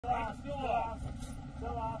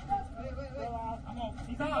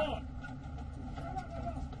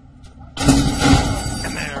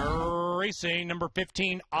racing. Number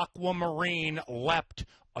 15, Aquamarine, leapt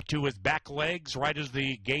to his back legs right as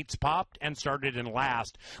the gates popped and started in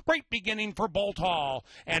last. Great beginning for Boalt Hall,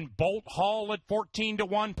 and Boalt Hall at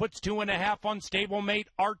 14-1 puts 2.5 on stablemate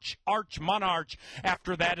Arch Monarch.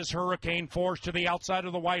 After that is Hurricane Force to the outside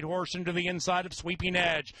of the White Horse and to the inside of Sweeping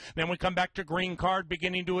Edge. Then we come back to Green Card,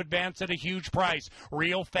 beginning to advance at a huge price.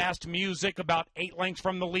 Real Fast Music about 8 lengths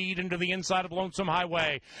from the lead into the inside of Lonesome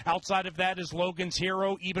Highway. Outside of that is Logan's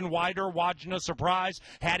Hero, even wider. Wajna Surprise,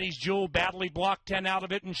 Hattie's Jewel badly blocked, 10 out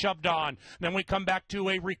of it and shoved on. Then we come back to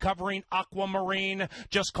a recovering Aquamarine.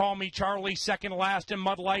 Just Call Me Charlie, second last, and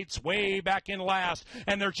Mudlights way back in last.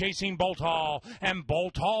 And they're chasing Boalt Hall. And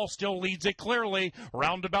Boalt Hall still leads it clearly.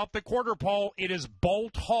 Round about the quarter pole, it is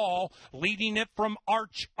Boalt Hall leading it from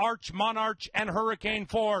Arch Monarch, and Hurricane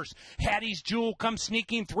Force. Hattie's Jewel comes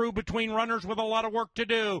sneaking through between runners with a lot of work to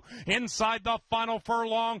do. Inside the final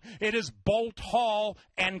furlong, it is Boalt Hall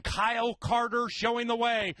and Kyle Carter showing the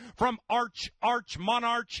way from Arch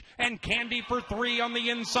Monarch and Candy for 3 on the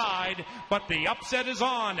inside. But the upset is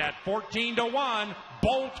on at 14-1.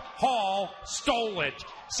 Boalt Hall stole it.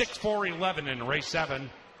 6-4-11 in race 7.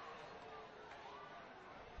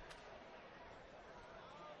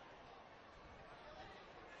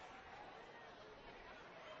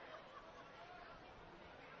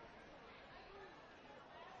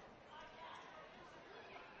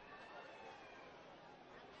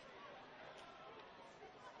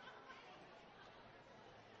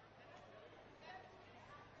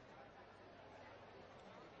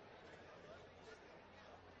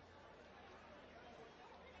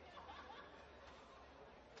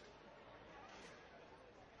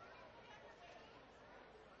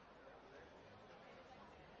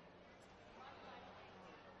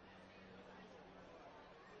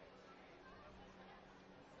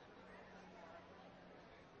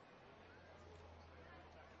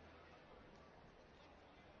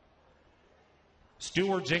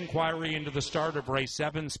 Steward's inquiry into the start of race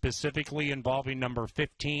 7, specifically involving number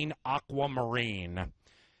 15, Aquamarine.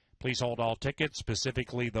 Please hold all tickets,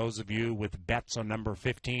 specifically those of you with bets on number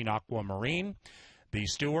 15, Aquamarine. The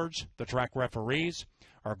stewards, the track referees,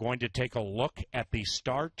 are going to take a look at the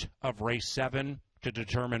start of race 7 to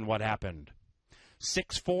determine what happened.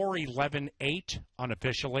 6-4-11-8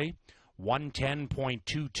 unofficially,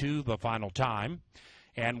 110.22 the final time,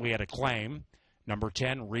 and we had a claim. Number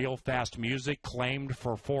 10, Real Fast Music, claimed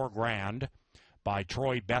for $4,000 by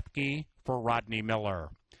Troy Bethke for Rodney Miller.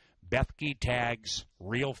 Bethke tags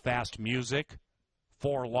Real Fast Music,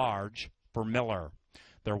 4 large for Miller.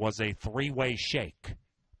 There was a 3-way shake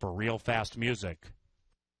for Real Fast Music.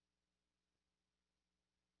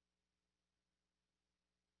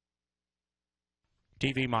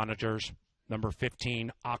 TV monitors, number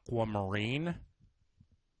 15, Aquamarine.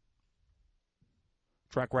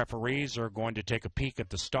 Track referees are going to take a peek at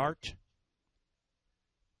the start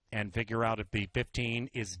and figure out if the 15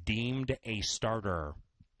 is deemed a starter.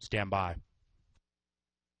 Stand by.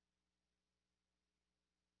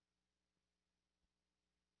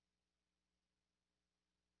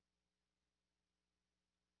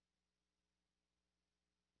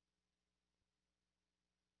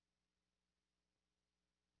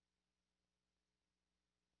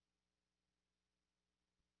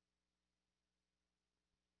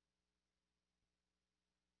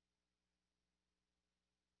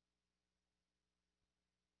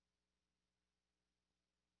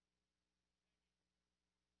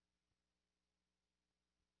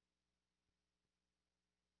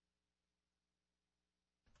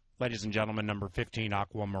 Ladies and gentlemen, number 15,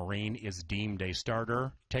 Aquamarine, is deemed a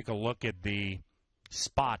starter. Take a look at the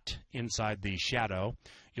spot inside the shadow.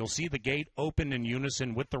 You'll see the gate open in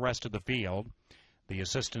unison with the rest of the field. The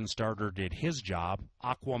assistant starter did his job.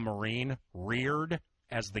 Aquamarine reared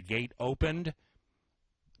as the gate opened,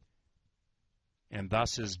 and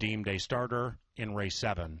thus is deemed a starter in race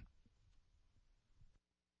 7.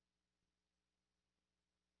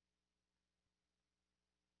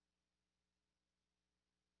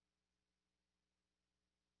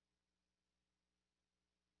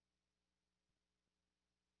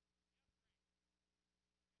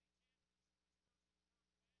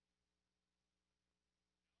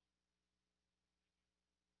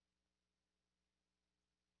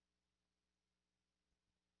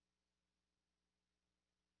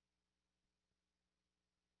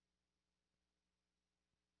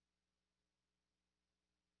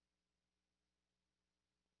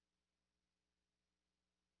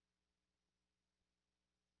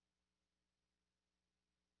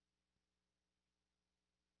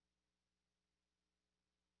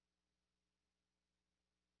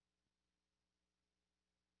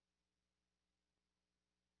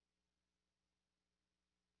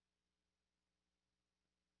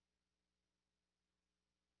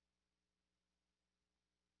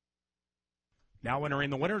 Now entering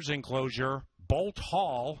the winner's enclosure, Boalt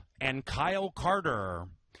Hall and Kyle Carter.